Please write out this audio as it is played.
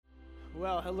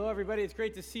Well, hello, everybody. It's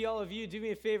great to see all of you. Do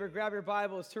me a favor, grab your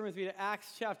Bibles, turn with me to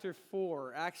Acts chapter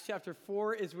 4. Acts chapter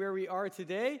 4 is where we are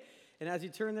today. And as you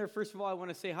turn there, first of all, I want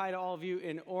to say hi to all of you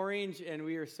in Orange. And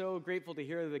we are so grateful to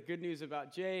hear the good news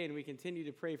about Jay, and we continue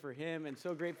to pray for him. And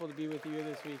so grateful to be with you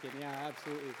this weekend. Yeah,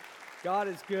 absolutely. God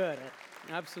is good.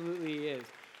 Absolutely he is.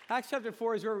 Acts chapter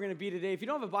 4 is where we're going to be today. If you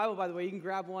don't have a Bible, by the way, you can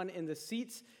grab one in the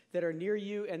seats that are near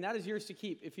you, and that is yours to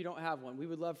keep if you don't have one. We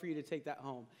would love for you to take that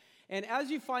home. And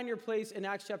as you find your place in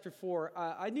Acts chapter 4,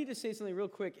 I need to say something real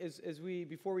quick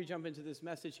before we jump into this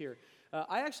message here.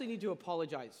 I actually need to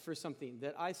apologize for something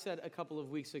that I said a couple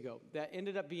of weeks ago that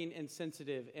ended up being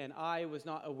insensitive, and I was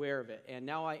not aware of it, and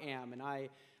now I am, and I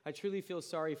truly feel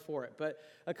sorry for it. But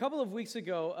a couple of weeks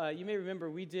ago, you may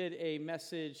remember we did a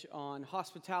message on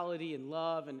hospitality and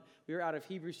love, and we were out of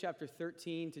Hebrews chapter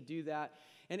 13 to do that.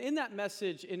 And in that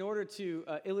message, in order to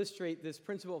illustrate this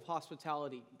principle of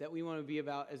hospitality that we want to be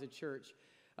about as a church,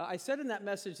 I said in that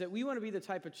message that we want to be the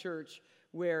type of church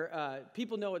where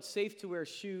people know it's safe to wear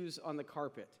shoes on the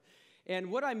carpet.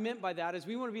 And what I meant by that is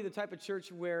we want to be the type of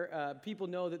church where people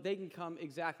know that they can come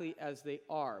exactly as they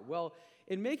are. Well,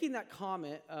 in making that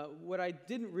comment, what I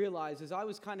didn't realize is I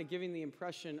was kind of giving the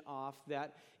impression off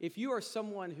that if you are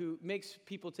someone who makes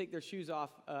people take their shoes off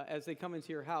as they come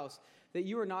into your house, that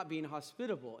you are not being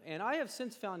hospitable. And I have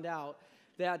since found out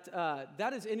that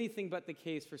that is anything but the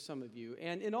case for some of you.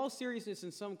 And in all seriousness,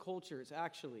 in some cultures,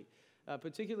 actually,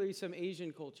 particularly some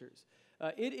Asian cultures,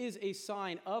 it is a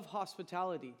sign of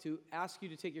hospitality to ask you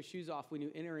to take your shoes off when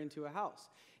you enter into a house.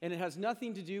 And it has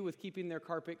nothing to do with keeping their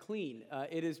carpet clean.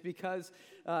 It is because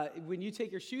when you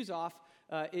take your shoes off,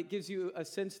 it gives you a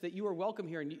sense that you are welcome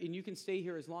here and you can stay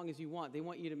here as long as you want. They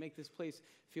want you to make this place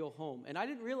feel home. And I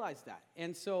didn't realize that.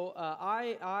 And so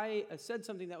I said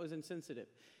something that was insensitive.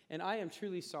 And I am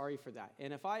truly sorry for that.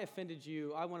 And if I offended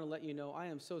you, I want to let you know I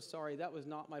am so sorry. That was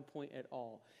not my point at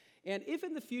all. And if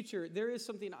in the future there is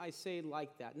something I say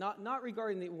like that, not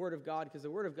regarding the Word of God, because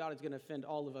the Word of God is going to offend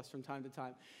all of us from time to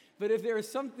time, but if there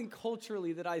is something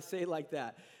culturally that I say like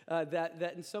that,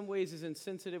 that in some ways is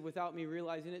insensitive without me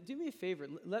realizing it, do me a favor,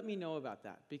 let me know about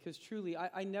that, because truly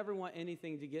I never want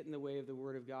anything to get in the way of the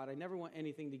Word of God. I never want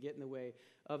anything to get in the way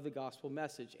of the gospel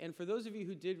message. And for those of you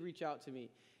who did reach out to me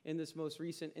in this most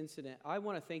recent incident, I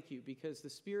want to thank you because the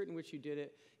spirit in which you did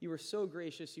it, you were so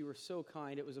gracious, you were so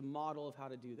kind. It was a model of how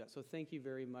to do that. So thank you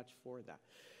very much for that.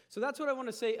 So that's what I want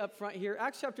to say up front here.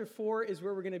 Acts chapter 4 is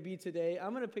where we're going to be today.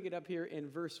 I'm going to pick it up here in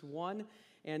verse 1,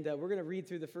 and we're going to read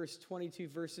through the first 22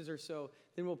 verses or so.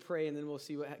 Then we'll pray, and then we'll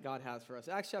see what God has for us.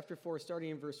 Acts chapter 4,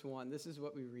 starting in verse 1, this is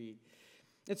what we read.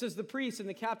 It says, "The priests and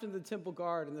the captain of the temple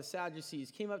guard and the Sadducees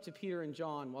came up to Peter and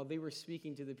John while they were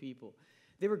speaking to the people.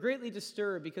 They were greatly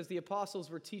disturbed because the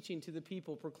apostles were teaching to the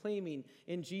people, proclaiming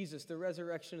in Jesus the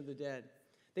resurrection of the dead.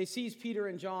 They seized Peter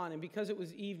and John, and because it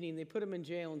was evening, they put them in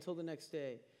jail until the next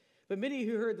day. But many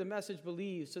who heard the message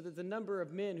believed, so that the number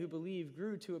of men who believed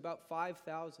grew to about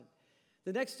 5,000.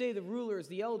 The next day, the rulers,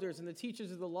 the elders, and the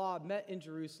teachers of the law met in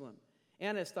Jerusalem.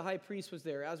 Annas, the high priest, was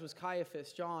there, as was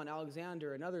Caiaphas, John,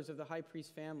 Alexander, and others of the high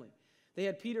priest's family. They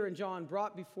had Peter and John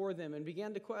brought before them and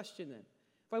began to question them.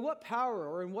 'By what power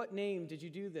or in what name did you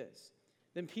do this?'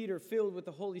 Then Peter, filled with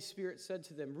the Holy Spirit, said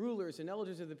to them, 'Rulers and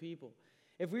elders of the people,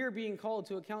 if we are being called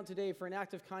to account today for an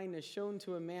act of kindness shown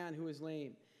to a man who is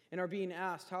lame, and are being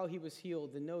asked how he was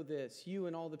healed, then know this, you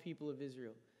and all the people of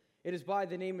Israel. It is by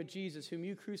the name of Jesus, whom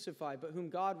you crucified, but whom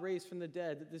God raised from the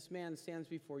dead, that this man stands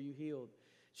before you healed.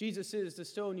 Jesus is the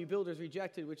stone you builders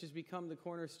rejected, which has become the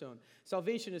cornerstone.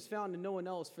 Salvation is found in no one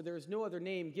else, for there is no other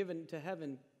name given to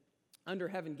heaven, under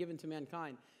heaven given to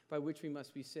mankind, by which we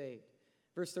must be saved.'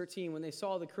 Verse 13, when they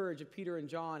saw the courage of Peter and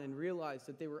John and realized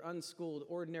that they were unschooled,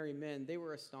 ordinary men, they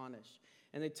were astonished,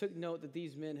 and they took note that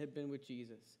these men had been with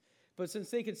Jesus. But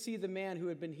since they could see the man who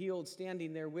had been healed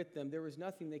standing there with them, there was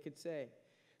nothing they could say.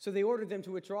 So they ordered them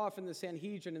to withdraw from the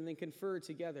Sanhedrin and then confer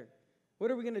together.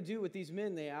 'What are we going to do with these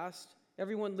men?' they asked.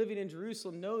 'Everyone living in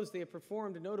Jerusalem knows they have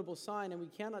performed a notable sign, and we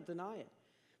cannot deny it.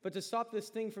 But to stop this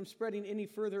thing from spreading any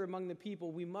further among the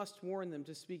people, we must warn them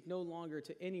to speak no longer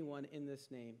to anyone in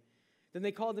this name.' Then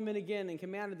they called them in again and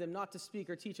commanded them not to speak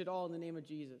or teach at all in the name of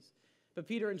Jesus. But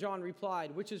Peter and John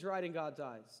replied, 'Which is right in God's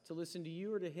eyes, to listen to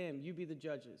you or to him? You be the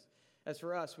judges. As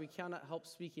for us, we cannot help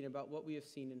speaking about what we have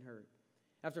seen and heard.'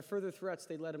 After further threats,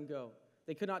 they let him go.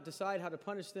 They could not decide how to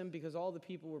punish them because all the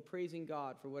people were praising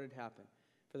God for what had happened.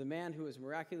 For the man who was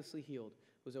miraculously healed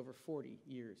was over 40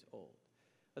 years old."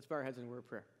 Let's bow our heads in a word of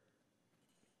prayer.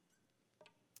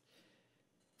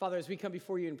 Father, as we come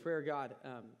before you in prayer, God,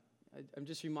 I'm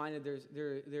just reminded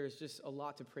there's just a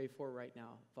lot to pray for right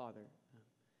now, Father.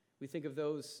 We think of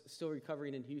those still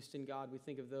recovering in Houston, God. We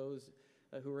think of those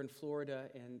who are in Florida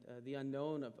and the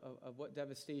unknown of what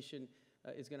devastation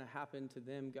is going to happen to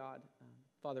them, God.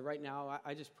 Father, right now,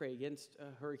 I just pray against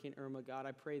Hurricane Irma, God.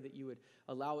 I pray that you would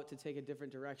allow it to take a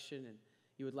different direction and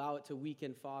you would allow it to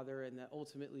weaken, Father, and that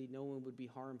ultimately no one would be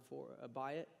harmed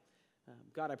by it.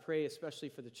 God, I pray especially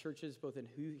for the churches, both in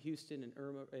Houston and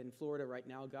in Florida right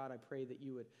now. God, I pray that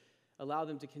you would allow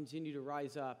them to continue to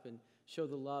rise up and show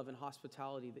the love and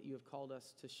hospitality that you have called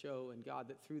us to show. And God,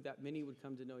 that through that many would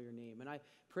come to know your name. And I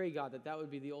pray, God, that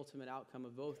would be the ultimate outcome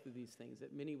of both of these things,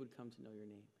 that many would come to know your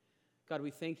name. God,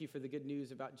 we thank you for the good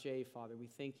news about Jay, Father. We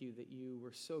thank you that you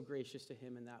were so gracious to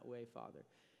him in that way, Father.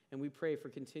 And we pray for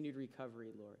continued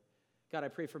recovery, Lord. God, I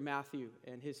pray for Matthew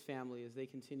and his family as they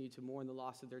continue to mourn the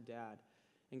loss of their dad.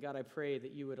 And God, I pray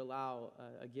that you would allow,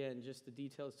 again, just the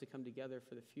details to come together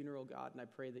for the funeral, God. And I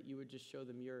pray that you would just show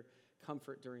them your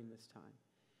comfort during this time.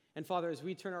 And Father, as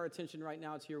we turn our attention right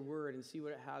now to your word and see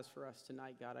what it has for us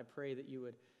tonight, God, I pray that you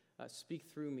would speak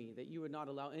through me, that you would not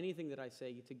allow anything that I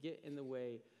say to get in the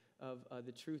way of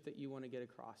the truth that you want to get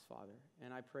across, Father.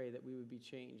 And I pray that we would be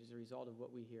changed as a result of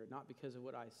what we hear, not because of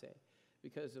what I say,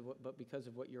 but because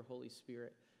of what your Holy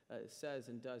Spirit says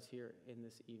and does here in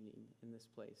this evening, in this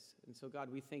place. And so,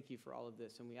 God, we thank you for all of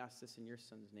this, and we ask this in your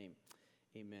Son's name.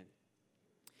 Amen.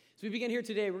 As we begin here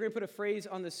today, we're going to put a phrase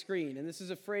on the screen, and this is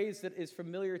a phrase that is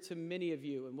familiar to many of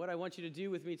you. And what I want you to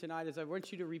do with me tonight is I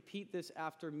want you to repeat this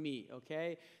after me,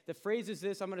 okay? The phrase is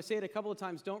this. I'm going to say it a couple of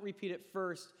times. Don't repeat it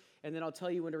first, and then I'll tell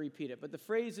you when to repeat it. But the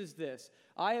phrase is this: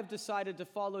 I have decided to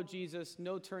follow Jesus,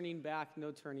 no turning back,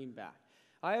 no turning back.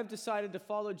 I have decided to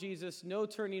follow Jesus, no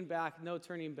turning back, no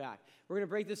turning back. We're going to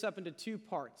break this up into two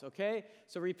parts, okay?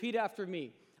 So repeat after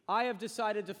me. I have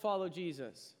decided to follow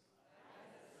Jesus.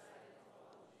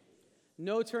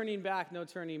 No turning back, no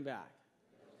turning back.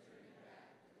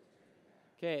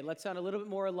 Okay, let's sound a little bit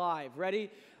more alive.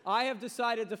 Ready? I have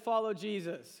decided to follow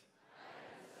Jesus.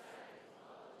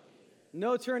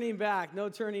 No turning back, no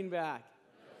turning back.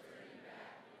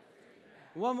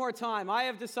 One more time. I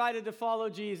have decided to follow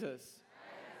Jesus.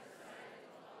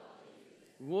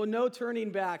 Well, no turning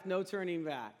back, no turning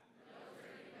back.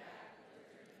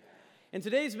 In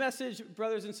today's message,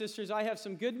 brothers and sisters, I have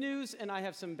some good news and I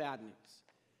have some bad news.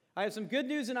 I have some good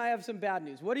news and I have some bad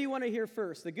news. What do you want to hear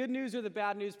first? The good news or the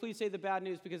bad news? Please say the bad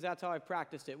news because that's how I've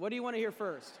practiced it. What do you want to hear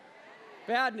first?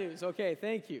 Bad news. Okay,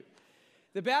 thank you.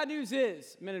 The bad news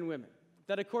is, men and women,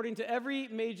 that according to every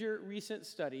major recent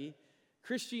study,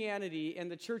 Christianity and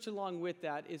the church along with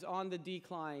that is on the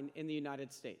decline in the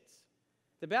United States.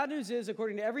 The bad news is,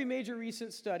 according to every major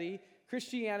recent study,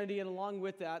 Christianity and along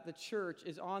with that, the church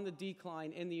is on the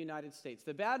decline in the United States.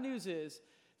 The bad news is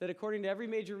that according to every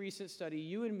major recent study,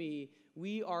 you and me,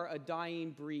 we are a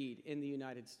dying breed in the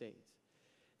United States.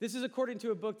 This is according to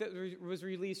a book that was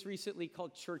released recently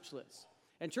called Churchless.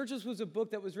 And Churchless was a book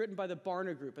that was written by the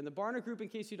Barna Group. And the Barna Group, in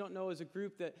case you don't know, is a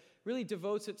group that really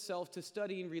devotes itself to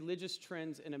studying religious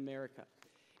trends in America.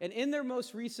 And in their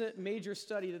most recent major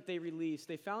study that they released,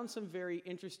 they found some very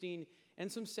interesting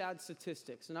and some sad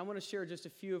statistics. And I want to share just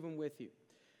a few of them with you.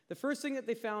 The first thing that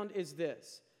they found is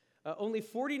this. Only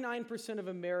 49% of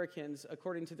Americans,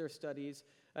 according to their studies,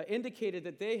 indicated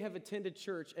that they have attended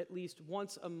church at least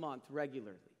once a month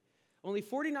regularly. Only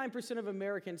 49% of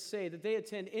Americans say that they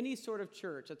attend any sort of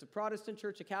church, that's a Protestant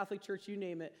church, a Catholic church, you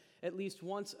name it, at least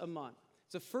once a month.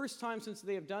 It's the first time since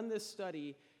they have done this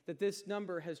study that this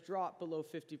number has dropped below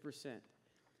 50%.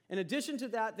 In addition to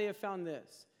that, they have found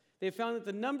this. They have found that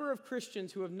the number of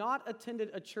Christians who have not attended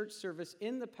a church service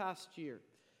in the past year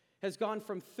has gone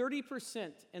from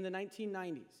 30% in the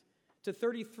 1990s to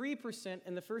 33%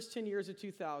 in the first 10 years of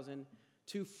 2000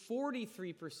 to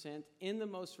 43% in the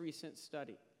most recent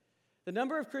study. The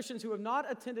number of Christians who have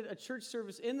not attended a church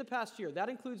service in the past year, that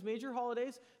includes major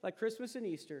holidays like Christmas and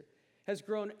Easter, has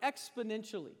grown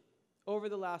exponentially over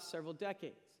the last several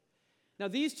decades. Now,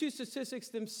 these two statistics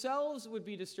themselves would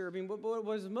be disturbing, but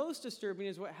what is most disturbing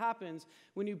is what happens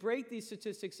when you break these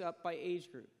statistics up by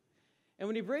age group. And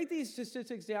when you break these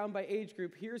statistics down by age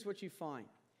group, here's what you find.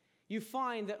 You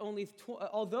find that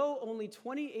although only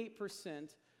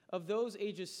 28% of those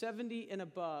ages 70 and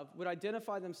above would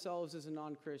identify themselves as a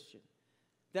non-Christian,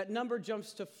 that number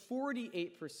jumps to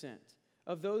 48%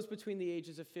 of those between the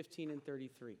ages of 15 and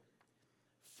 33.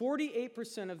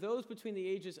 48% of those between the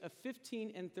ages of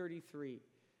 15 and 33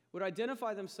 would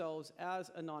identify themselves as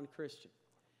a non-Christian.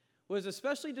 What is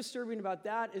especially disturbing about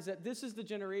that is that this is the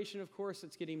generation, of course,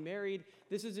 that's getting married.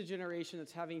 This is a generation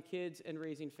that's having kids and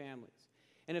raising families.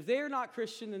 And if they are not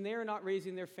Christian, then they are not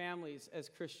raising their families as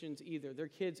Christians either, their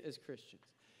kids as Christians.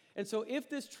 And so if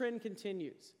this trend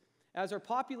continues, as our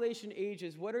population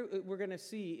ages, what we're going to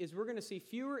see is we're going to see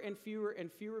fewer and fewer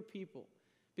and fewer people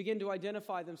begin to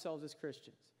identify themselves as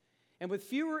Christians. And with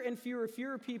fewer and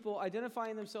fewer people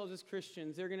identifying themselves as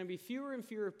Christians, there are going to be fewer and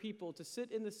fewer people to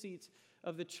sit in the seats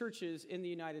of the churches in the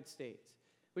United States,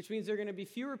 which means there are going to be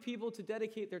fewer people to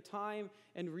dedicate their time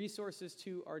and resources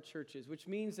to our churches, which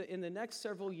means that in the next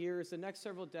several years, the next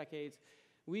several decades,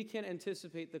 we can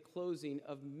anticipate the closing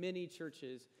of many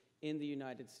churches in the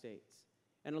United States.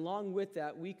 And along with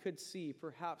that, we could see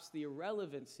perhaps the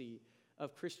irrelevancy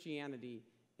of Christianity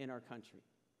in our country.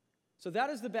 So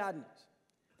that is the bad news.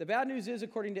 The bad news is,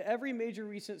 according to every major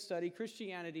recent study,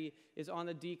 Christianity is on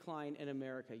the decline in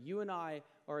America. You and I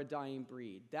are a dying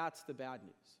breed. That's the bad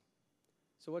news.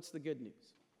 So what's the good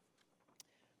news?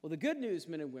 Well, the good news,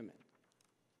 men and women,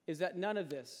 is that none of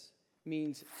this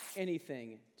means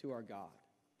anything to our God.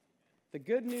 The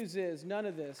good news is none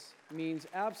of this means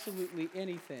absolutely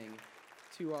anything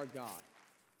to our God.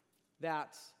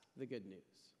 That's the good news.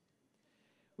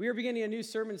 We are beginning a new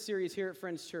sermon series here at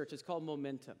Friends Church. It's called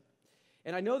Momentum.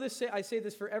 And I know I say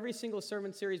this for every single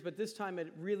sermon series, but this time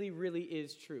it really, really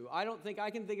is true. I don't think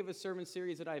I can think of a sermon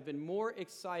series that I've been more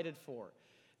excited for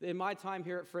in my time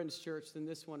here at Friends Church than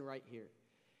this one right here.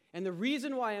 And the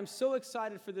reason why I'm so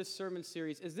excited for this sermon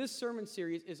series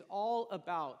is all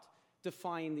about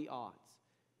defying the odds.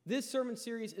 This sermon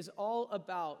series is all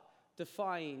about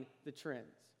defying the trends.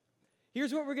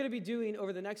 Here's what we're going to be doing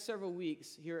over the next several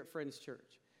weeks here at Friends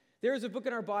Church. There is a book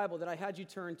in our Bible that I had you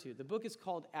turn to. The book is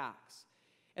called Acts.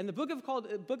 And the book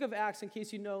of Acts, in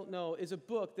case you don't know, is a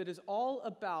book that is all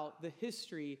about the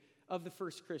history of the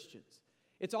first Christians.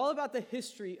 It's all about the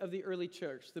history of the early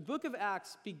church. The book of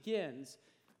Acts begins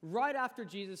right after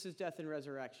Jesus' death and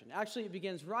resurrection. Actually, it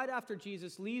begins right after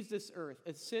Jesus leaves this earth,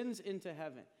 ascends into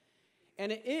heaven.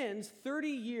 And it ends 30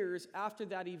 years after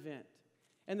that event.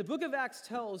 And the book of Acts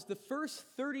tells the first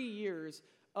 30 years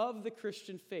of the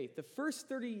Christian faith, the first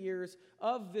 30 years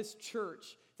of this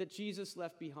church that Jesus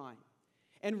left behind.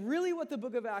 And really what the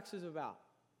book of Acts is about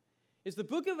is the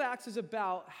book of Acts is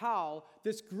about how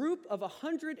this group of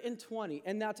 120,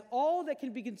 and that's all that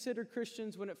can be considered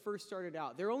Christians when it first started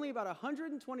out. There are only about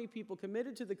 120 people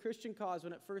committed to the Christian cause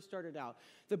when it first started out.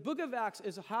 The book of Acts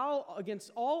is how,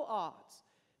 against all odds,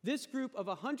 this group of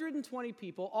 120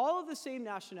 people, all of the same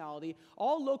nationality,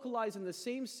 all localized in the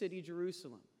same city,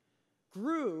 Jerusalem,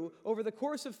 grew over the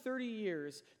course of 30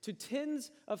 years to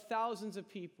tens of thousands of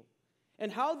people.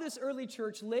 And how this early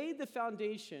church laid the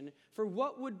foundation for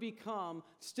what would become,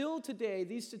 still today,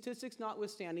 these statistics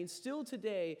notwithstanding, still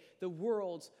today, the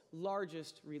world's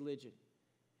largest religion.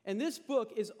 And this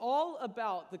book is all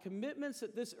about the commitments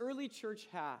that this early church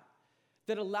had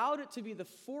that allowed it to be the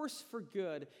force for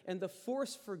good and the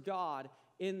force for God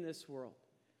in this world.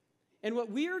 And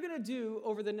what we are going to do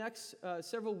over the next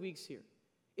several weeks here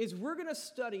is we're going to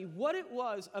study what it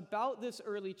was about this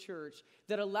early church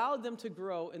that allowed them to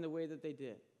grow in the way that they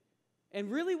did.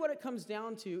 And really what it comes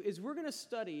down to is we're going to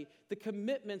study the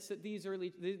commitments that these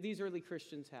early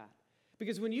Christians had.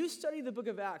 Because when you study the book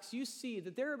of Acts, you see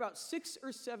that there are about 6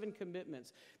 or 7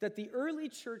 commitments that the early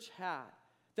church had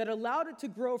that allowed it to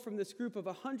grow from this group of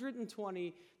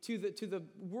 120 to the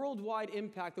worldwide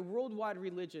impact, the worldwide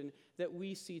religion that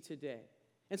we see today.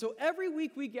 And so every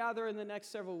week we gather in the next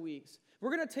several weeks,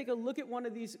 we're going to take a look at one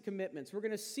of these commitments. We're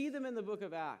going to see them in the book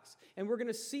of Acts, and we're going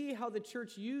to see how the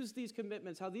church used these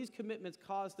commitments, how these commitments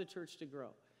caused the church to grow.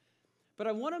 But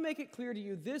I want to make it clear to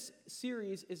you, this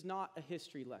series is not a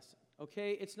history lesson,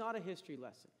 okay? It's not a history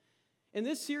lesson. In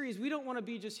this series, we don't want to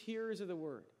be just hearers of the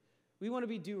word. We want to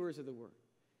be doers of the word.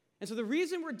 And so the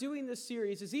reason we're doing this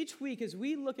series is each week as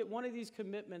we look at one of these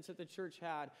commitments that the church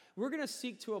had, we're going to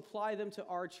seek to apply them to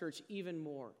our church even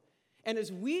more. And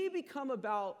as we become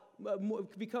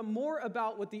more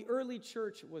about what the early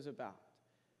church was about,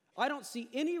 I don't see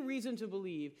any reason to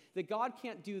believe that God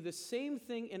can't do the same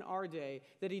thing in our day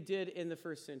that he did in the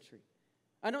first century.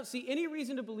 I don't see any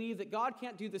reason to believe that God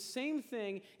can't do the same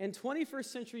thing in 21st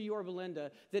century Yorba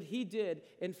Linda that he did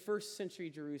in first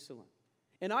century Jerusalem.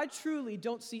 And I truly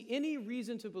don't see any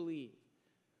reason to believe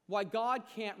why God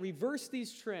can't reverse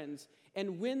these trends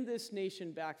and win this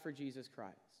nation back for Jesus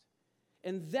Christ.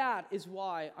 And that is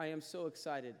why I am so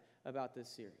excited about this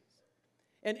series.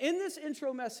 And in this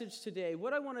intro message today,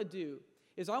 what I want to do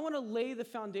is I want to lay the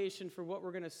foundation for what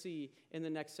we're going to see in the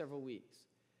next several weeks.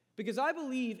 Because I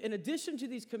believe, in addition to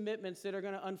these commitments that are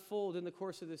going to unfold in the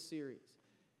course of this series,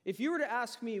 if you were to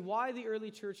ask me why the early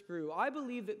church grew, I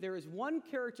believe that there is one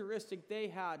characteristic they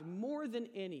had more than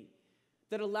any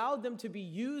that allowed them to be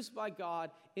used by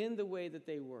God in the way that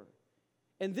they were.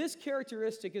 And this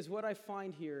characteristic is what I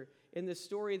find here in the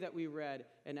story that we read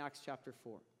in Acts chapter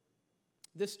 4.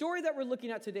 The story that we're looking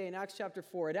at today in Acts chapter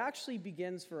 4, it actually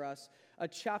begins for us a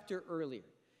chapter earlier.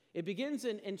 It begins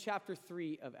in chapter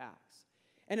 3 of Acts.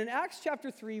 And in Acts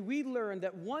chapter 3, we learn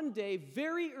that one day,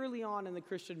 very early on in the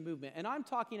Christian movement, and I'm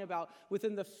talking about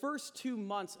within the first 2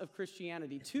 months of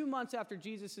Christianity, 2 months after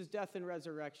Jesus' death and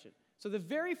resurrection, so the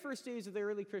very first days of the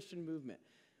early Christian movement,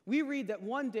 we read that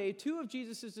one day, 2 of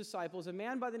Jesus' disciples, a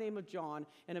man by the name of John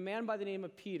and a man by the name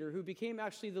of Peter, who became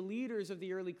actually the leaders of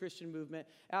the early Christian movement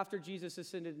after Jesus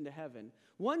ascended into heaven,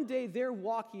 one day they're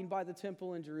walking by the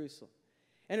temple in Jerusalem.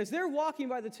 And as they're walking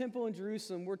by the temple in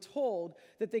Jerusalem, we're told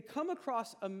that they come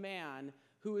across a man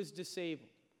who is disabled.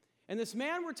 And this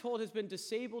man, we're told, has been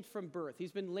disabled from birth.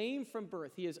 He's been lame from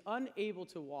birth. He is unable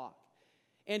to walk.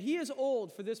 And he is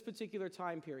old for this particular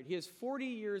time period. He is 40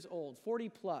 years old, 40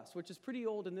 plus, which is pretty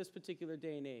old in this particular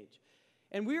day and age.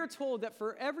 And we are told that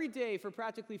for every day, for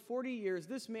practically 40 years,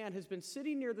 this man has been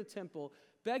sitting near the temple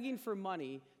begging for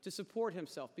money to support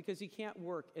himself because he can't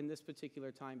work in this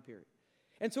particular time period.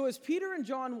 And so as Peter and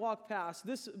John walk past,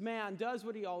 this man does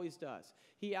what he always does.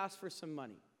 He asks for some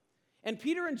money. And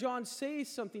Peter and John say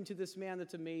something to this man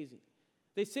that's amazing.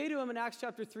 They say to him in Acts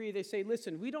chapter 3, they say,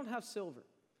 listen, we don't have silver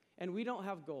and we don't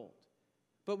have gold,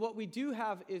 but what we do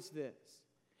have is this.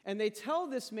 And they tell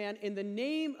this man in the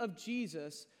name of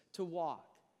Jesus to walk.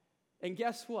 And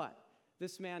guess what?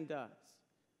 This man does.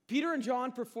 Peter and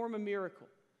John perform a miracle.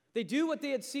 They do what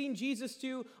they had seen Jesus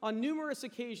do on numerous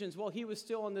occasions while he was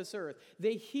still on this earth.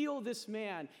 They heal this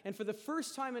man, and for the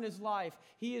first time in his life,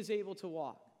 he is able to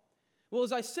walk. Well,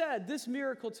 as I said, this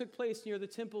miracle took place near the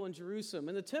temple in Jerusalem,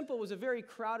 and the temple was a very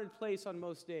crowded place on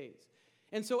most days.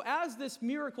 And so as this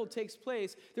miracle takes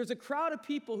place, there's a crowd of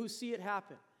people who see it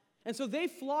happen. And so they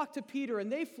flock to Peter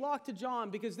and they flock to John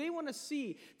because they want to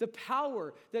see the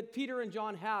power that Peter and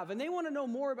John have, and they want to know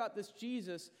more about this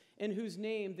Jesus in whose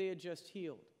name they had just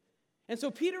healed. And so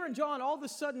Peter and John all of a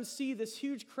sudden see this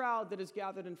huge crowd that is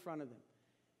gathered in front of them.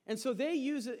 And so they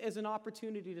use it as an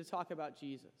opportunity to talk about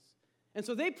Jesus. And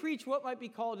so they preach what might be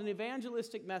called an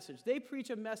evangelistic message. They preach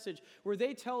a message where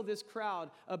they tell this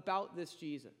crowd about this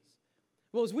Jesus.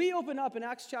 Well, as we open up in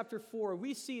Acts chapter 4,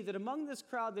 we see that among this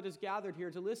crowd that is gathered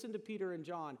here to listen to Peter and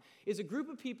John is a group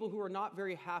of people who are not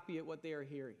very happy at what they are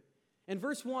hearing. In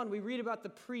verse 1, we read about the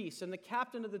priests and the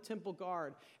captain of the temple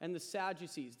guard and the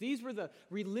Sadducees. These were the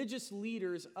religious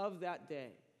leaders of that day.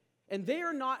 And they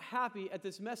are not happy at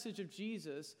this message of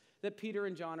Jesus that Peter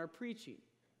and John are preaching.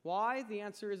 Why? The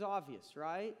answer is obvious,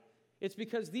 right? It's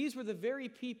because these were the very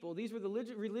people, these were the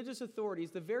religious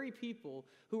authorities, the very people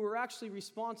who were actually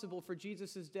responsible for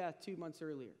Jesus' death 2 months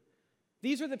earlier.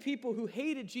 These are the people who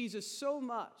hated Jesus so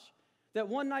much that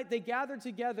one night they gathered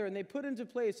together and they put into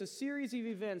place a series of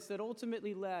events that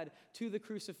ultimately led to the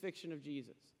crucifixion of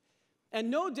Jesus.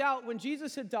 And no doubt when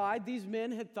Jesus had died, these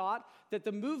men had thought that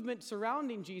the movement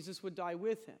surrounding Jesus would die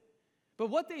with him. But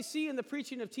what they see in the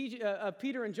preaching of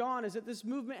Peter and John is that this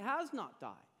movement has not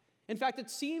died. In fact, it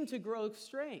seemed to grow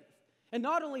strength. And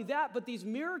not only that, but these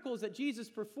miracles that Jesus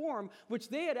performed, which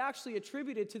they had actually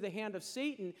attributed to the hand of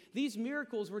Satan, these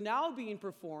miracles were now being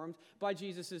performed by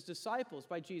Jesus' disciples,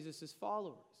 by Jesus'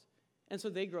 followers. And so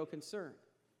they grow concerned.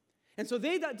 And so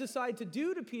they decide to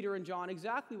do to Peter and John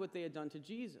exactly what they had done to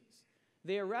Jesus.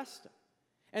 They arrest them.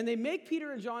 And they make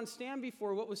Peter and John stand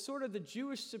before what was sort of the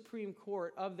Jewish Supreme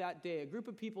Court of that day, a group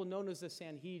of people known as the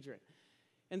Sanhedrin.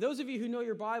 And those of you who know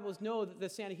your Bibles know that the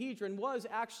Sanhedrin was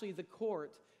actually the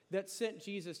court that sent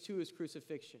Jesus to his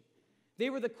crucifixion. They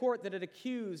were the court that had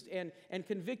accused and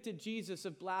convicted Jesus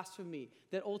of blasphemy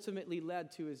that ultimately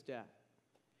led to his death.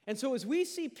 And so as we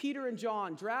see Peter and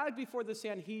John dragged before the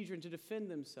Sanhedrin to defend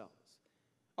themselves,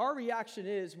 our reaction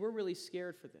is we're really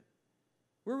scared for them.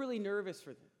 We're really nervous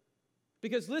for them.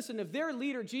 Because listen, if their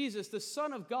leader Jesus, the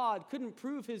Son of God, couldn't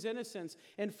prove his innocence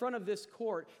in front of this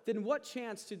court, then what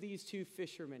chance do these two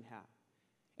fishermen have?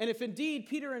 And if indeed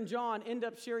Peter and John end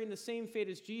up sharing the same fate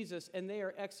as Jesus and they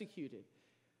are executed,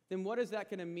 then what is that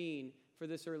going to mean for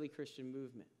this early Christian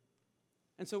movement?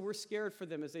 And so we're scared for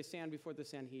them as they stand before the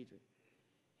Sanhedrin.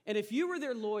 And if you were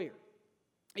their lawyer,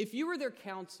 if you were their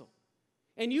counsel,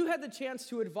 and you had the chance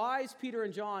to advise Peter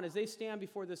and John as they stand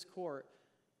before this court,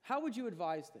 how would you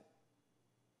advise them?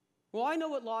 Well, I know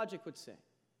what logic would say.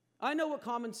 I know what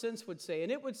common sense would say.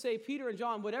 And it would say, Peter and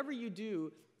John, whatever you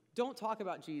do, don't talk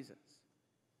about Jesus.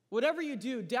 Whatever you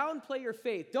do, downplay your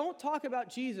faith. Don't talk about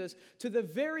Jesus to the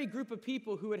very group of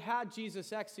people who had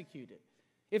Jesus executed.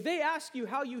 If they ask you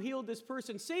how you healed this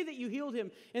person, say that you healed him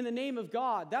in the name of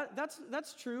God.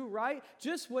 That's true, right?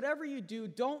 Just whatever you do,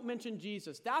 don't mention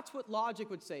Jesus. That's what logic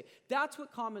would say. That's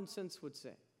what common sense would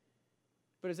say.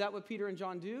 But is that what Peter and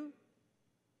John do?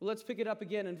 Well, let's pick it up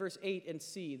again in verse 8 and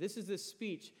see. This is the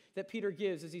speech that Peter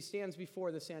gives as he stands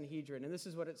before the Sanhedrin, and this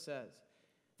is what it says.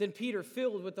 Then Peter,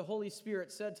 filled with the Holy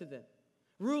Spirit, said to them,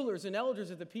 "Rulers and elders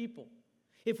of the people,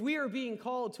 if we are being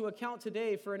called to account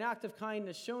today for an act of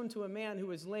kindness shown to a man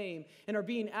who is lame and are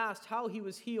being asked how he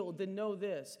was healed, then know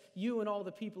this, you and all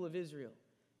the people of Israel.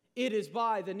 It is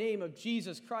by the name of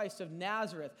Jesus Christ of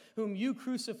Nazareth, whom you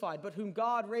crucified, but whom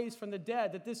God raised from the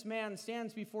dead, that this man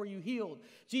stands before you healed.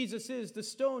 Jesus is the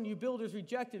stone you builders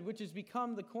rejected, which has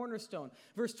become the cornerstone."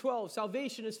 Verse 12,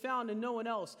 "Salvation is found in no one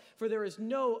else, for there is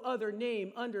no other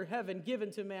name under heaven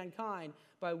given to mankind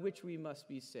by which we must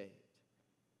be saved."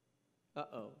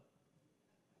 Uh-oh.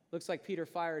 Looks like Peter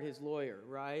fired his lawyer,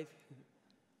 right?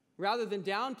 Rather than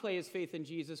downplay his faith in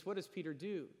Jesus, what does Peter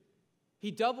do? He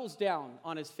doubles down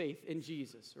on his faith in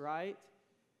Jesus, right?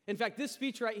 In fact, this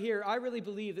speech right here, I really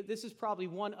believe that this is probably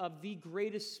one of the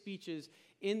greatest speeches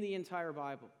in the entire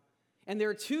Bible. And there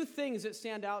are two things that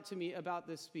stand out to me about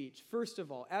this speech. First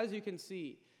of all, as you can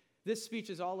see, this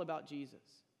speech is all about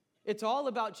Jesus. It's all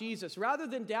about Jesus. Rather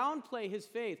than downplay his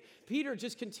faith, Peter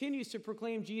just continues to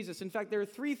proclaim Jesus. In fact, there are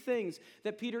three things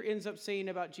that Peter ends up saying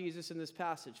about Jesus in this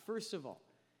passage. First of all,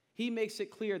 he makes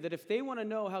it clear that if they want to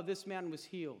know how this man was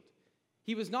healed,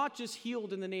 he was not just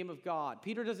healed in the name of God.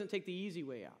 Peter doesn't take the easy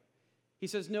way out. He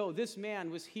says, no, this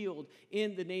man was healed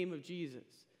in the name of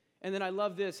Jesus. And then I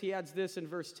love this. He adds this in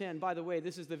verse 10. By the way,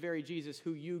 this is the very Jesus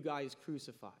who you guys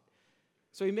crucified.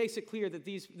 So he makes it clear that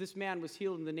this man was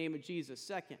healed in the name of Jesus.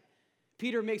 Second,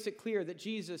 Peter makes it clear that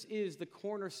Jesus is the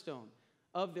cornerstone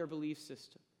of their belief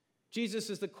system. Jesus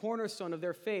is the cornerstone of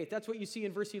their faith. That's what you see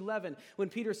in verse 11 when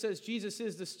Peter says, Jesus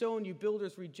is the stone you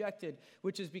builders rejected,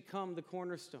 which has become the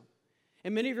cornerstone.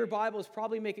 And many of your Bibles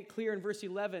probably make it clear in verse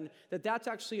 11 that that's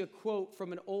actually a quote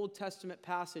from an Old Testament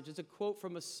passage. It's a quote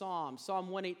from a psalm, Psalm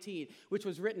 118, which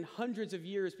was written hundreds of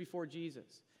years before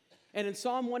Jesus. And in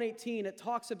Psalm 118, it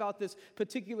talks about this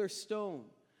particular stone,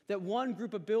 that one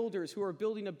group of builders who are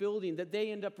building a building that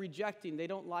they end up rejecting. They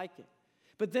don't like it.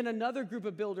 But then another group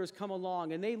of builders come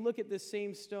along and they look at this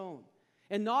same stone.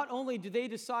 And not only do they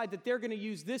decide that they're going to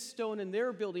use this stone in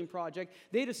their building project,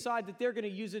 they decide that they're going to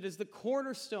use it as the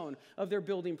cornerstone of their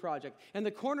building project. And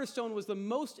the cornerstone was the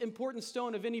most important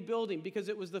stone of any building because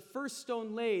it was the first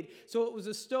stone laid, so it was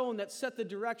a stone that set the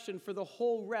direction for the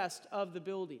whole rest of the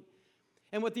building.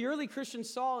 And what the early Christians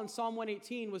saw in Psalm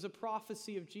 118 was a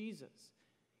prophecy of Jesus.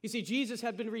 You see, Jesus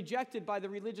had been rejected by the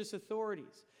religious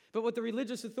authorities. But what the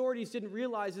religious authorities didn't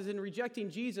realize is in rejecting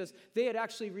Jesus, they had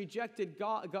actually rejected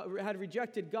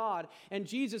God, and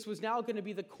Jesus was now going to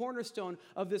be the cornerstone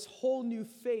of this whole new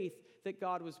faith that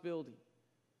God was building.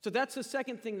 So that's the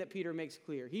second thing that Peter makes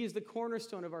clear. He is the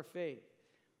cornerstone of our faith.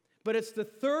 But it's the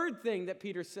third thing that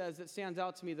Peter says that stands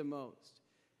out to me the most.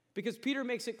 Because Peter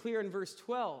makes it clear in verse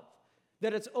 12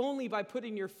 that it's only by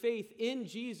putting your faith in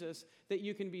Jesus that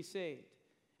you can be saved.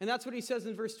 And that's what he says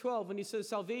in verse 12 when he says,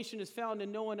 salvation is found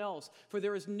in no one else, for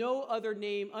there is no other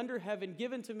name under heaven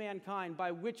given to mankind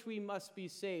by which we must be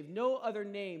saved. No other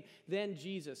name than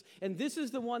Jesus. And this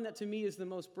is the one that to me is the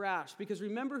most brash, because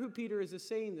remember who Peter is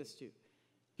saying this to.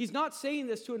 He's not saying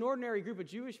this to an ordinary group of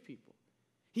Jewish people.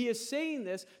 He is saying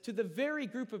this to the very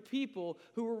group of people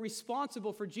who were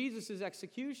responsible for Jesus'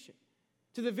 execution.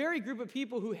 To the very group of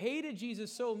people who hated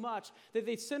Jesus so much that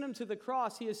they sent him to the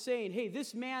cross, he is saying, hey,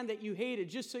 this man that you hated,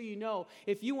 just so you know,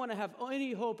 if you want to have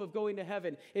any hope of going to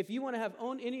heaven, if you want to have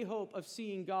any hope of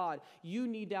seeing God, you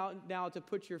need now to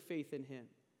put your faith in him.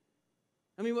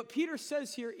 I mean, what Peter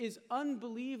says here is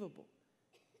unbelievable.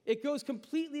 It goes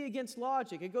completely against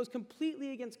logic. It goes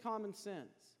completely against common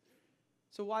sense.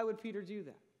 So why would Peter do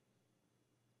that?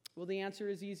 Well, the answer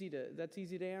is easy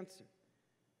to answer.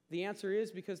 The answer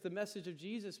is because the message of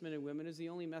Jesus, men and women, is the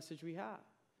only message we have.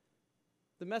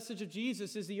 The message of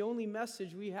Jesus is the only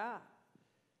message we have.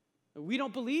 We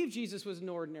don't believe Jesus was an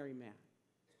ordinary man.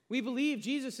 We believe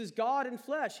Jesus is God in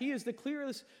flesh. He is the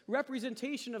clearest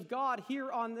representation of God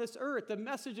here on this earth. The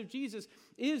message of Jesus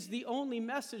is the only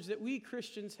message that we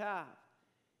Christians have.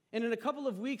 And in a couple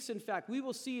of weeks, in fact, we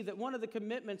will see that one of the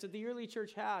commitments that the early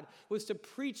church had was to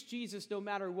preach Jesus no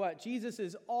matter what. Jesus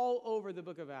is all over the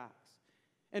book of Acts.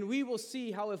 And we will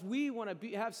see how if we want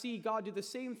to see God do the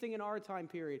same thing in our time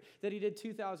period that he did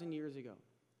 2,000 years ago,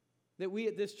 that we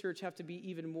at this church have to be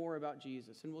even more about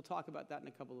Jesus. And we'll talk about that in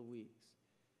a couple of weeks.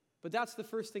 But that's the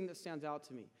first thing that stands out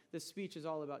to me. This speech is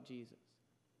all about Jesus.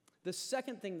 The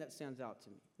second thing that stands out to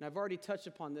me, and I've already touched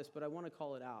upon this, but I want to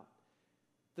call it out.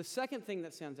 The second thing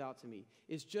that stands out to me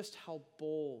is just how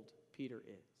bold Peter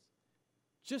is.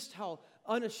 Just how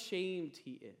unashamed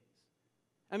he is.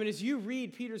 I mean, as you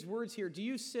read Peter's words here, do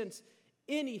you sense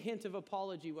any hint of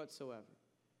apology whatsoever?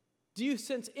 Do you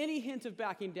sense any hint of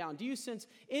backing down? Do you sense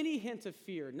any hint of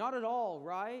fear? Not at all,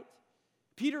 right?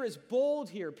 Peter is bold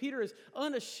here. Peter is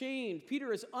unashamed.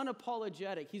 Peter is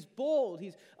unapologetic. He's bold.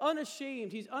 He's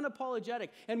unashamed. He's unapologetic.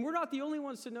 And we're not the only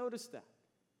ones to notice that.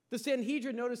 The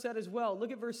Sanhedrin noticed that as well.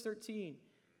 Look at verse 13.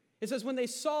 It says, when they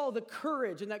saw the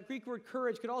courage, and that Greek word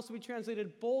courage could also be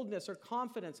translated boldness or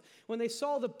confidence. When they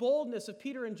saw the boldness of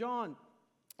Peter and John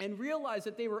and realized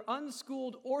that they were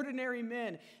unschooled, ordinary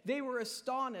men, they were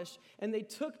astonished, and they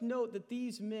took note that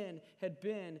these men had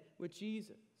been with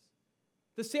Jesus.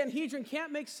 The Sanhedrin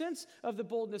can't make sense of the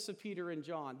boldness of Peter and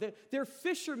John. They're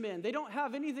fishermen. They don't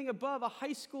have anything above a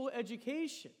high school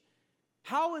education.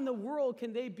 How in the world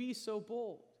can they be so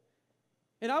bold?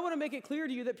 And I want to make it clear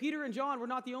to you that Peter and John were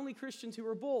not the only Christians who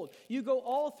were bold. You go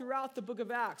all throughout the book of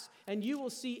Acts, and you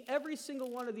will see every single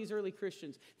one of these early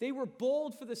Christians. They were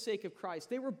bold for the sake of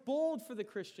Christ. They were bold for the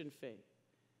Christian faith.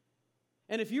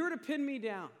 And if you were to pin me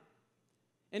down,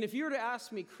 and if you were to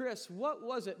ask me, Chris, what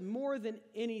was it more than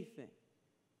anything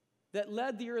that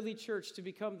led the early church to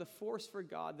become the force for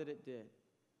God that it did?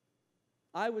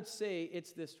 I would say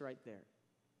it's this right there.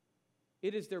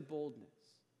 It is their boldness.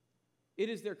 It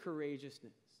is their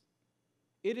courageousness.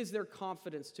 It is their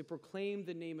confidence to proclaim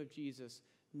the name of Jesus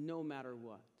no matter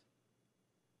what.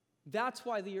 That's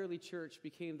why the early church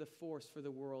became the force for the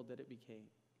world that it became.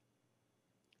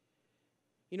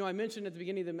 You know, I mentioned at the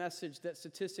beginning of the message that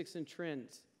statistics and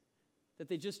trends, that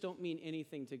they just don't mean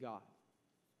anything to God.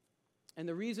 And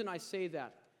the reason I say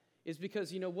that is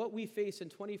because, you know, what we face in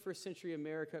 21st century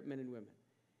America, men and women,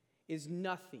 is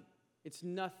nothing. It's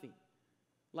nothing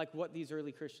like what these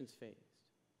early Christians faced.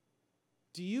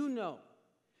 Do you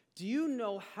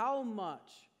know how much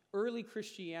early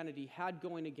Christianity had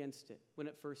going against it when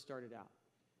it first started out?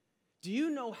 Do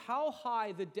you know how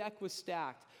high the deck was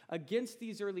stacked against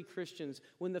these early Christians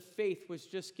when the faith was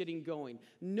just getting going?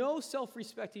 No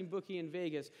self-respecting bookie in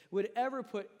Vegas would ever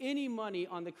put any money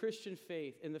on the Christian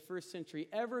faith in the first century,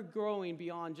 ever growing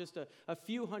beyond just a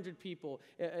few hundred people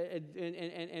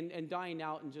and dying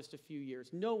out in just a few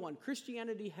years. No one.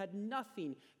 Christianity had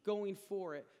nothing going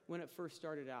for it when it first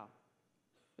started out.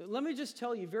 Let me just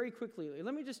tell you very quickly,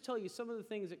 some of the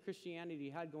things that Christianity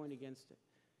had going against it.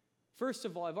 First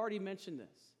of all, I've already mentioned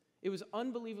this. It was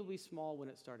unbelievably small when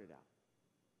it started out.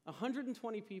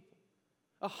 120 people.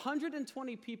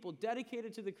 120 people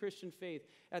dedicated to the Christian faith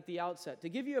at the outset. To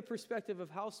give you a perspective of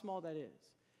how small that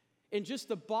is, in just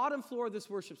the bottom floor of this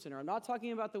worship center, I'm not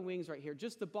talking about the wings right here,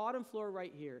 just the bottom floor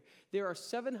right here, there are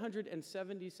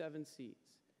 777 seats.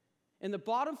 In the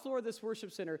bottom floor of this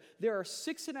worship center, there are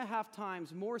 6.5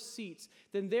 times more seats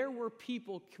than there were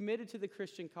people committed to the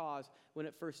Christian cause when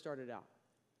it first started out.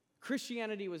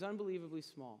 Christianity was unbelievably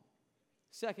small.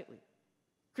 Secondly,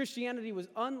 Christianity was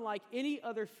unlike any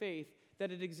other faith that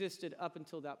had existed up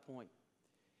until that point.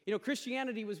 You know,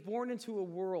 Christianity was born into a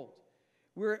world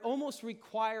where it almost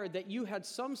required that you had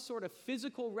some sort of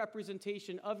physical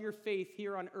representation of your faith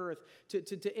here on earth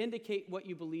to indicate what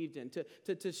you believed in,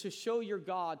 to show your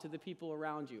God to the people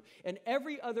around you. And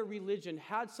every other religion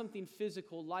had something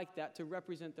physical like that to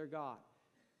represent their God.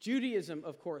 Judaism,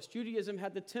 of course. Judaism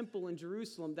had the temple in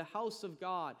Jerusalem, the house of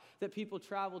God that people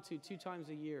traveled to 2 times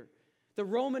a year. The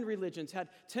Roman religions had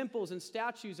temples and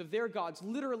statues of their gods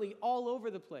literally all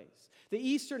over the place. The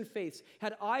Eastern faiths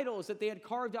had idols that they had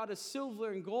carved out of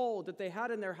silver and gold that they had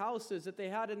in their houses, that they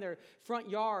had in their front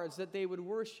yards that they would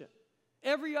worship.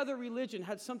 Every other religion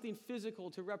had something physical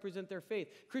to represent their faith.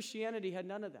 Christianity had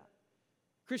none of that.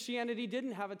 Christianity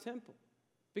didn't have a temple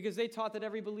because they taught that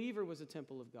every believer was a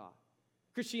temple of God.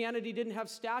 Christianity didn't have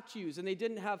statues, and they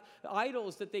didn't have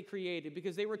idols that they created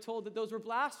because they were told that those were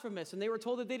blasphemous, and they were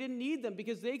told that they didn't need them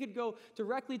because they could go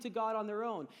directly to God on their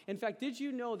own. In fact, did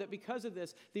you know that because of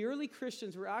this, the early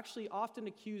Christians were actually often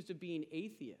accused of being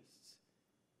atheists?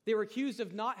 They were accused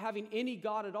of not having any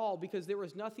God at all because there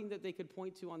was nothing that they could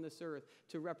point to on this earth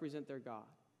to represent their God.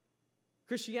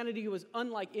 Christianity was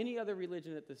unlike any other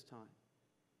religion at this time.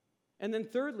 And then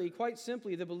thirdly, quite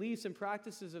simply, the beliefs and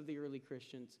practices of the early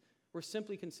Christians were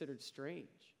simply considered strange.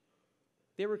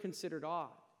 They were considered odd.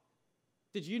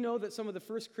 Did you know that some of the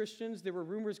first Christians, there were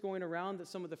rumors going around that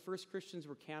some of the first Christians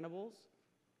were cannibals?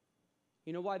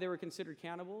 You know why they were considered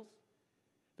cannibals?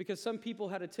 Because some people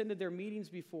had attended their meetings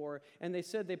before, and they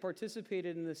said they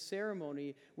participated in this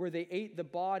ceremony where they ate the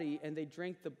body and they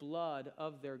drank the blood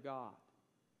of their God.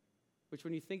 Which,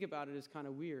 when you think about it, is kind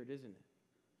of weird, isn't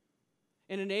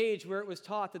it? In an age where it was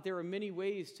taught that there were many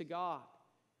ways to God,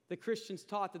 the Christians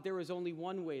taught that there was only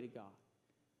one way to God.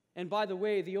 And by the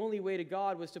way, the only way to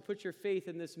God was to put your faith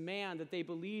in this man that they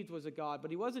believed was a God. But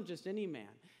he wasn't just any man.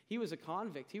 He was a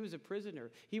convict. He was a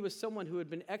prisoner. He was someone who had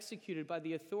been executed by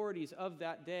the authorities of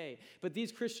that day. But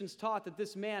these Christians taught that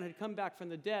this man had come back from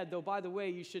the dead, though, by the way,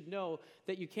 you should know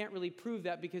that you can't really prove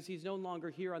that because he's no longer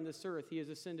here on this earth. He has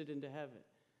ascended into heaven.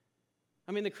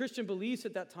 I mean, the Christian beliefs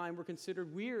at that time were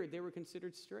considered weird. They were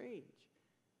considered strange.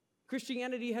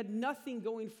 Christianity had nothing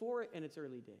going for it in its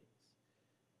early days.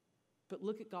 But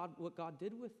look at God, what God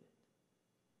did with it.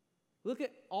 Look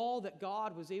at all that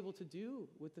God was able to do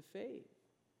with the faith.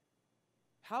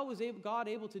 How was God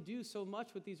able to do so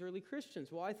much with these early Christians?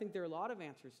 Well, I think there are a lot of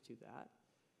answers to that.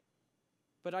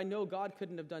 But I know God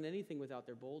couldn't have done anything without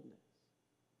their boldness.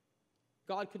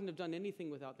 God couldn't have done anything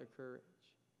without their courage.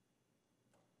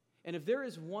 And if there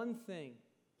is one thing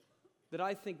that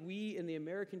I think we in the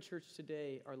American church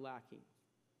today are lacking,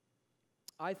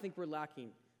 I think we're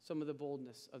lacking some of the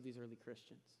boldness of these early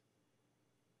Christians.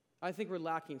 I think we're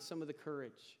lacking some of the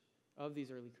courage of these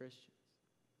early Christians.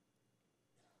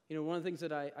 You know, one of the things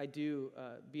that I do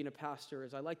being a pastor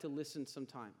is I like to listen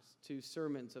sometimes to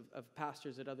sermons of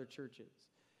pastors at other churches.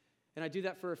 And I do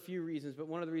that for a few reasons, but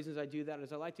one of the reasons I do that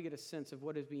is I like to get a sense of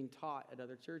what is being taught at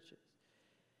other churches.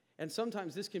 And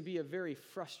sometimes this can be a very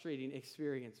frustrating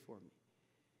experience for me.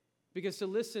 Because to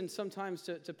listen sometimes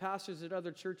to pastors at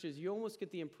other churches, you almost get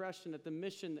the impression that the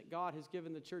mission that God has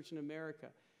given the church in America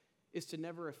is to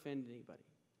never offend anybody.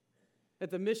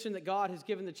 That the mission that God has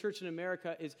given the church in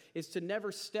America is to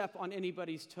never step on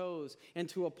anybody's toes and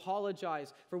to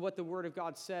apologize for what the Word of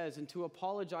God says and to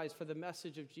apologize for the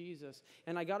message of Jesus.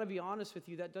 And I got to be honest with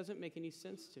you, that doesn't make any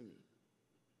sense to me.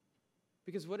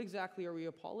 Because what exactly are we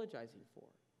apologizing for?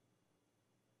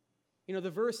 You know,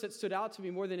 the verse that stood out to me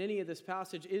more than any of this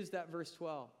passage is that verse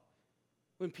 12.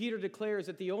 When Peter declares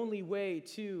that the only way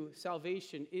to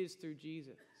salvation is through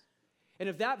Jesus. And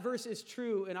if that verse is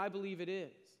true, and I believe it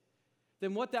is,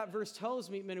 then what that verse tells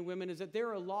me, men and women, is that there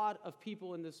are a lot of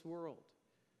people in this world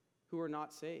who are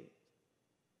not saved.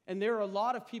 And there are a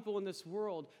lot of people in this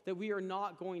world that we are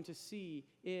not going to see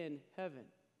in heaven.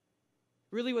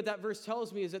 Really what that verse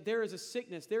tells me is that there is a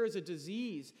sickness, there is a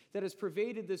disease that has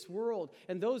pervaded this world.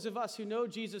 And those of us who know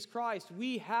Jesus Christ,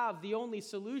 we have the only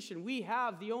solution. We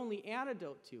have the only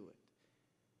antidote to it.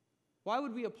 Why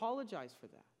would we apologize for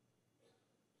that?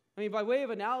 I mean, by way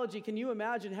of analogy, can you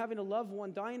imagine having a loved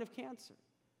one dying of cancer?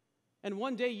 And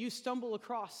one day you stumble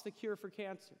across the cure for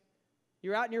cancer.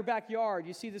 You're out in your backyard,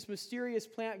 you see this mysterious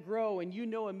plant grow, and you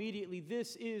know immediately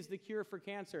this is the cure for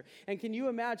cancer. And can you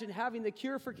imagine having the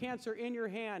cure for cancer in your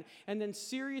hand and then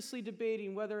seriously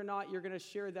debating whether or not you're going to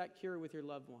share that cure with your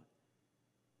loved one?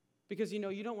 Because, you know,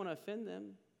 you don't want to offend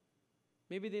them.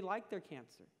 Maybe they like their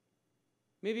cancer.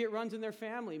 Maybe it runs in their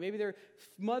family. Maybe their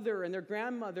mother and their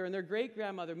grandmother and their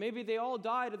great-grandmother. Maybe they all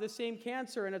died of the same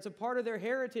cancer and it's a part of their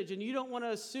heritage and you don't want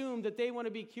to assume that they want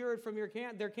to be cured from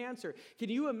their cancer. Can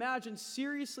you imagine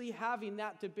seriously having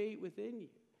that debate within you?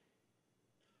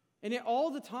 And yet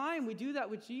all the time we do that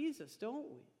with Jesus,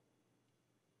 don't we?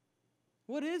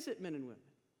 What is it, men and women?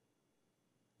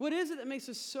 What is it that makes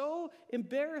us so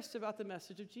embarrassed about the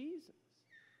message of Jesus?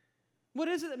 What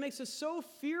is it that makes us so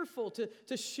fearful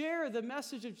to share the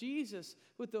message of Jesus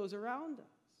with those around us?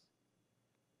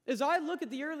 As I look at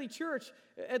the early church,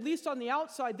 at least on the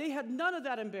outside, they had none of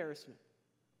that embarrassment.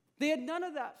 They had none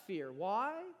of that fear.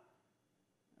 Why?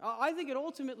 I think it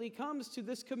ultimately comes to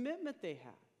this commitment they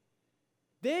had.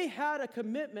 They had a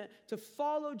commitment to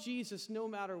follow Jesus no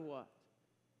matter what.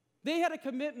 They had a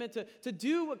commitment to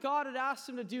do what God had asked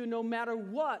them to do no matter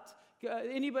what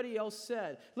anybody else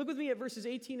said. Look with me at verses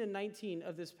 18 and 19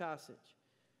 of this passage.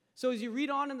 So as you read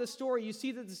on in the story, you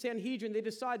see that the Sanhedrin, they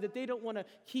decide that they don't want to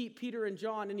keep Peter and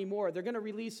John anymore. They're going to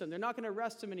release them. They're not going to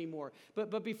arrest them anymore.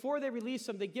 But before they release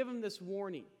them, they give them this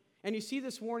warning. And you see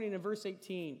this warning in verse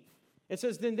 18. It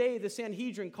says, "Then they, the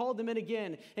Sanhedrin, called them in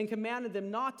again and commanded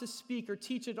them not to speak or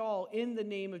teach at all in the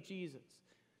name of Jesus."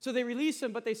 So they release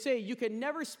them, but they say, "You can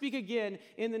never speak again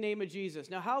in the name of Jesus."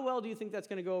 Now, how well do you think that's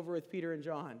going to go over with Peter and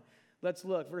John? Let's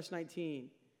look, verse 19.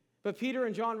 "But Peter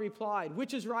and John replied,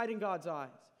 'Which is right in God's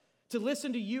eyes? To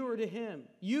listen to you or to him?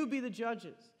 You be the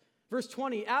judges.' Verse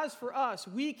 20, 'As for us,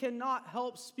 we cannot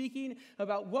help speaking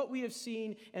about what we have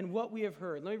seen and what we have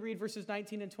heard.'" Let me read verses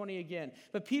 19 and 20 again.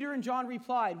 "But Peter and John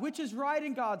replied, 'Which is right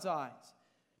in God's eyes?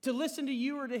 To listen to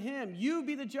you or to him? You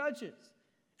be the judges.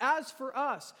 As for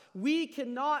us, we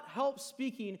cannot help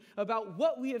speaking about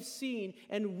what we have seen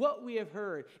and what we have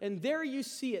heard.'" And there you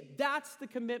see it. That's the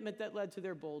commitment that led to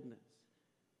their boldness.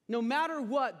 No matter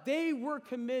what, they were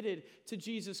committed to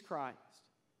Jesus Christ.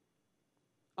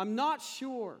 I'm not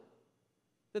sure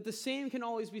that the same can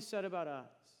always be said about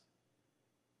us.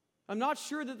 I'm not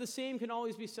sure that the same can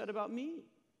always be said about me.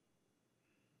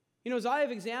 As I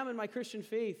have examined my Christian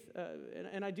faith,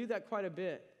 and I do that quite a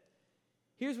bit,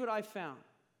 here's what I've found.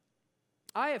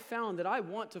 I have found that I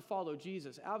want to follow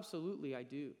Jesus. Absolutely, I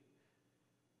do.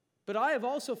 But I have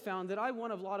also found that I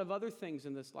want a lot of other things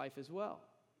in this life as well.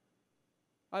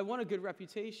 I want a good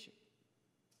reputation.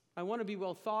 I want to be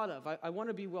well thought of. I want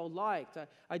to be well liked.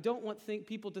 I don't want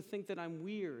people to think that I'm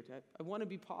weird. I want to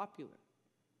be popular.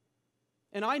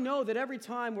 And I know that every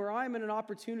time where I'm in an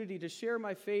opportunity to share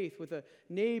my faith with a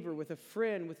neighbor, with a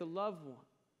friend, with a loved one,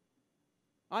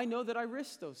 I know that I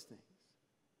risk those things.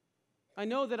 I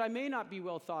know that I may not be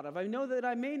well thought of. I know that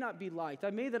I may not be liked. I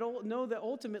know that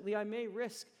ultimately I may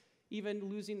risk even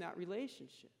losing that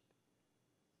relationship.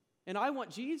 And I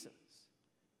want Jesus.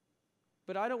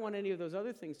 But I don't want any of those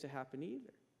other things to happen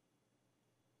either.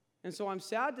 And so I'm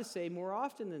sad to say, more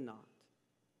often than not,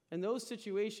 in those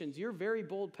situations, your very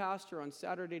bold pastor on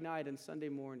Saturday night and Sunday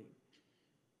morning,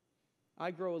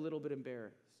 I grow a little bit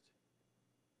embarrassed.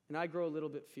 And I grow a little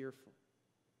bit fearful.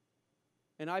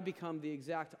 And I become the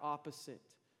exact opposite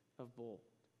of bold.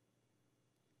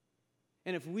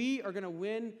 And if we are going to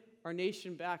win our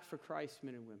nation back for Christ,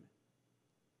 men and women,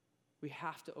 we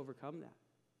have to overcome that.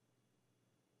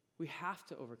 We have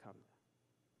to overcome that.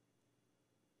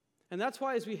 And that's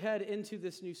why as we head into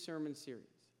this new sermon series,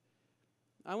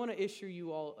 I want to issue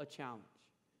you all a challenge.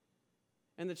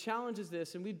 And the challenge is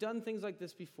this, and we've done things like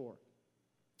this before,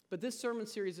 but this sermon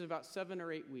series is about 7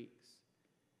 or 8 weeks.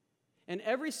 And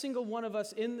every single one of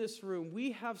us in this room,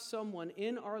 we have someone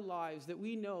in our lives that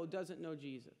we know doesn't know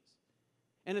Jesus.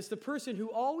 And it's the person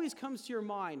who always comes to your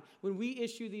mind when we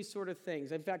issue these sort of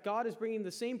things. In fact, God is bringing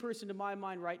the same person to my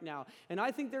mind right now. And I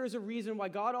think there is a reason why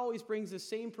God always brings the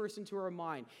same person to our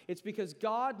mind. It's because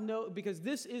because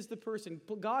this is the person.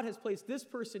 God has placed this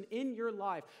person in your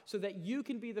life so that you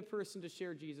can be the person to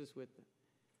share Jesus with them.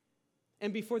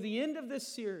 And before the end of this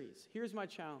series, here's my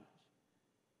challenge.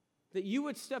 That you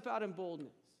would step out in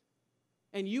boldness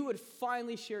and you would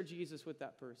finally share Jesus with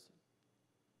that person.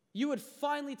 You would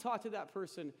finally talk to that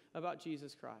person about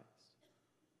Jesus Christ.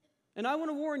 And I want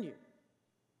to warn you,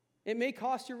 it may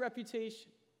cost your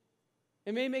reputation.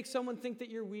 It may make someone think that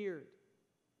you're weird.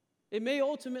 It may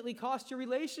ultimately cost your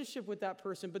relationship with that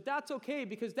person, but that's okay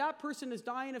because that person is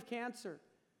dying of cancer.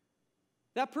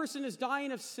 That person is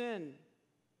dying of sin.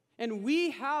 And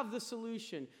we have the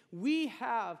solution. We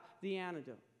have the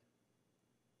antidote.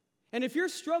 And if you're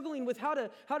struggling with how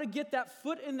to get that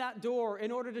foot in that door in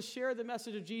order to share the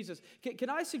message of Jesus, can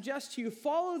I suggest to you,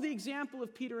 follow the example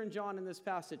of Peter and John in this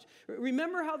passage.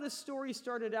 Remember how this story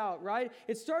started out, right?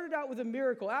 It started out with a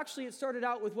miracle. Actually, it started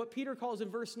out with what Peter calls in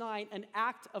verse 9, an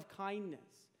act of kindness.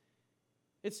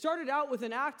 It started out with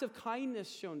an act of kindness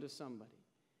shown to somebody.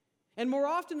 And more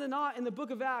often than not, in the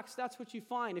book of Acts, that's what you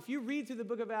find. If you read through the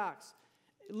book of Acts,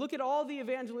 look at all the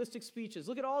evangelistic speeches.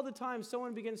 Look at all the times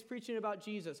someone begins preaching about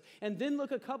Jesus. And then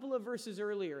look a couple of verses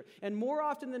earlier. And more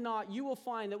often than not, you will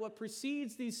find that what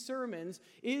precedes these sermons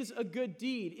is a good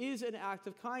deed, is an act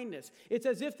of kindness. It's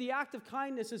as if the act of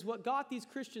kindness is what got these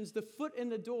Christians the foot in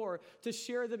the door to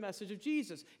share the message of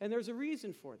Jesus. And there's a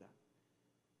reason for that.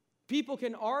 People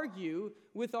can argue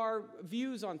with our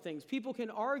views on things. People can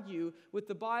argue with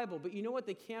the Bible. But you know what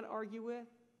they can't argue with?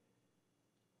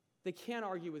 They can't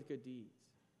argue with good deeds.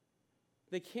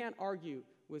 They can't argue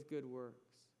with good works.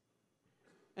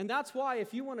 And that's why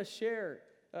if you want to share,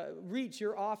 reach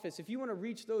your office, if you want to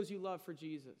reach those you love for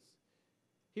Jesus,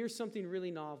 here's something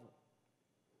really novel.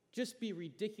 Just be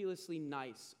ridiculously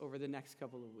nice over the next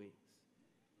couple of weeks.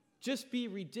 Just be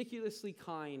ridiculously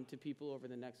kind to people over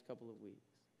the next couple of weeks.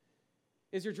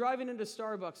 As you're driving into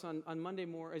Starbucks on Monday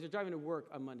morning, as you're driving to work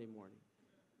on Monday morning,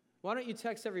 why don't you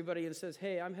text everybody and says,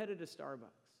 hey, I'm headed to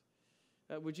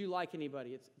Starbucks. Would you like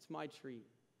anybody? It's my treat.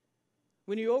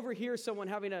 When you overhear someone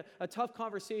having a tough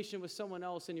conversation with someone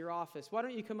else in your office, why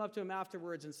don't you come up to them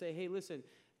afterwards and say, hey, listen,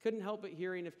 couldn't help but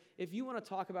hearing. If you want to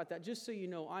talk about that, just so you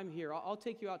know, I'm here. I'll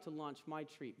take you out to lunch, my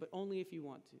treat, but only if you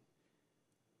want to.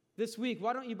 This week,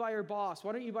 why don't you buy your boss?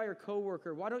 Why don't you buy your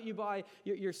coworker? Why don't you buy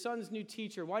your son's new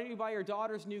teacher? Why don't you buy your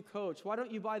daughter's new coach? Why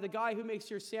don't you buy the guy who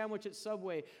makes your sandwich at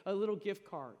Subway a little gift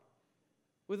card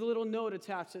with a little note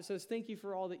attached that says, thank you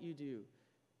for all that you do.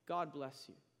 God bless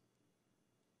you.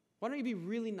 Why don't you be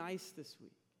really nice this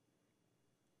week?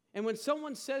 And when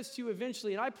someone says to you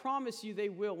eventually, and I promise you they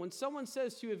will, when someone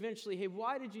says to you eventually, hey,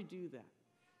 why did you do that?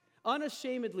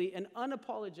 Unashamedly and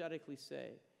unapologetically say,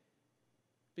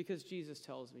 because Jesus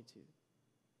tells me to.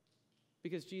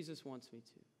 Because Jesus wants me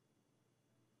to.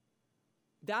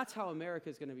 That's how America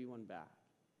is going to be won back.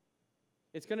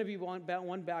 It's going to be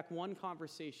won back one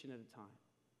conversation at a time.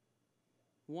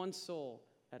 One soul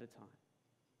at a time.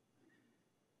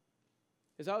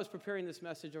 As I was preparing this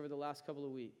message over the last couple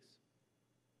of weeks,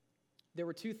 there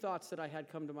were two thoughts that I had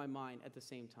come to my mind at the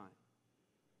same time.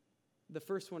 The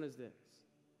first one is this: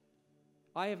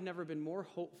 I have never been more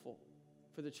hopeful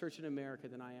for the church in America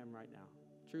than I am right now,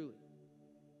 truly.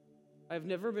 I have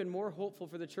never been more hopeful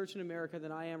for the church in America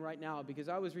than I am right now, because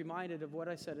I was reminded of what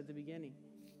I said at the beginning.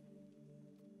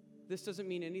 This doesn't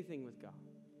mean anything with God.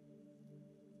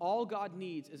 All God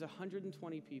needs is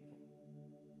 120 people.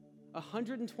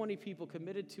 120 people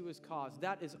committed to his cause.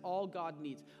 That is all God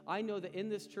needs. I know that in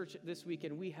this church this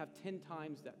weekend, we have 10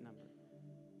 times that number.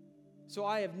 So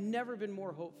I have never been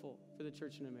more hopeful for the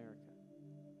church in America.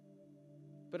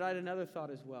 But I had another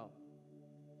thought as well.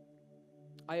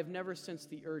 I have never sensed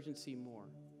the urgency more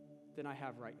than I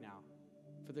have right now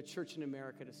for the church in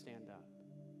America to stand up.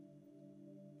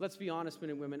 Let's be honest,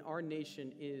 men and women, our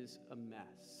nation is a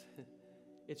mess.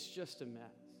 It's just a mess.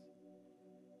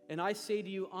 And I say to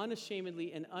you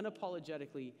unashamedly and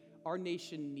unapologetically, our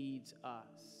nation needs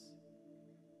us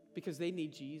because they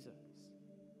need Jesus.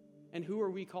 And who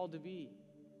are we called to be?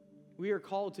 We are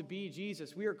called to be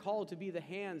Jesus. We are called to be the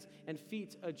hands and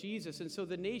feet of Jesus. And so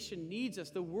the nation needs us.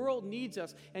 The world needs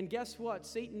us. And guess what?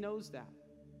 Satan knows that.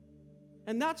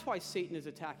 And that's why Satan is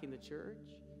attacking the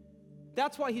church.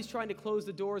 That's why he's trying to close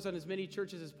the doors on as many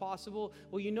churches as possible.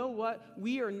 Well, you know what?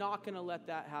 We are not going to let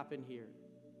that happen here.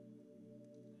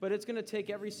 But it's going to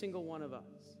take every single one of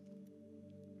us.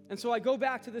 And so I go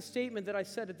back to the statement that I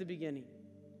said at the beginning.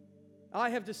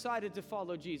 I have decided to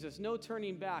follow Jesus. No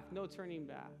turning back, no turning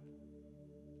back.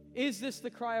 Is this the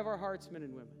cry of our hearts, men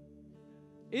and women?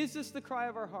 Is this the cry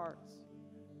of our hearts?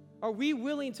 Are we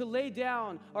willing to lay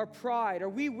down our pride? Are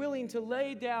we willing to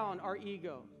lay down our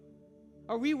ego?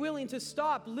 Are we willing to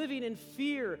stop living in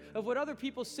fear of what other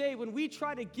people say when we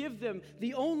try to give them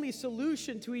the only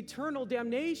solution to eternal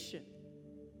damnation?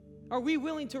 Are we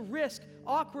willing to risk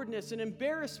awkwardness and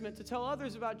embarrassment to tell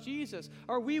others about Jesus?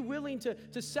 Are we willing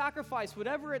to sacrifice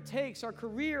whatever it takes, our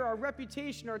career, our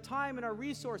reputation, our time, and our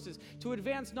resources, to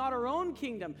advance not our own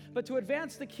kingdom, but to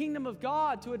advance the kingdom of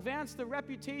God, to advance the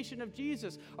reputation of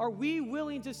Jesus? Are we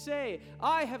willing to say,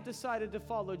 I have decided to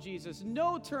follow Jesus?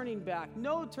 No turning back,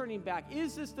 no turning back.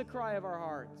 Is this the cry of our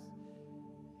hearts?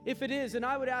 If it is, and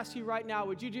I would ask you right now,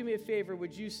 would you do me a favor?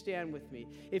 Would you stand with me?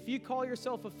 If you call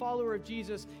yourself a follower of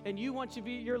Jesus and you want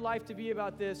your life to be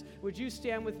about this, would you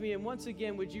stand with me? And once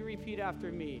again, would you repeat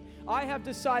after me? I have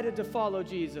decided to follow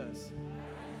Jesus.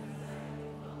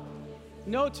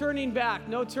 No turning back,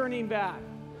 no turning back.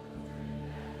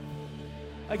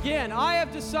 Again, I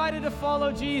have decided to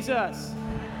follow Jesus.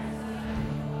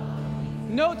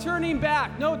 No turning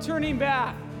back, no turning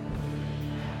back.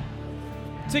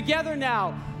 Together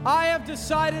now, I have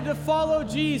decided to follow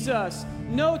Jesus.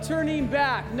 No turning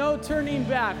back, no turning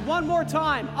back. One more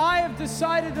time. I have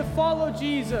decided to follow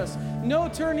Jesus. No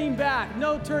turning back,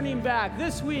 no turning back.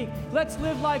 This week, let's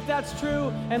live like that's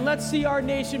true, and let's see our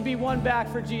nation be won back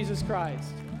for Jesus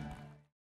Christ.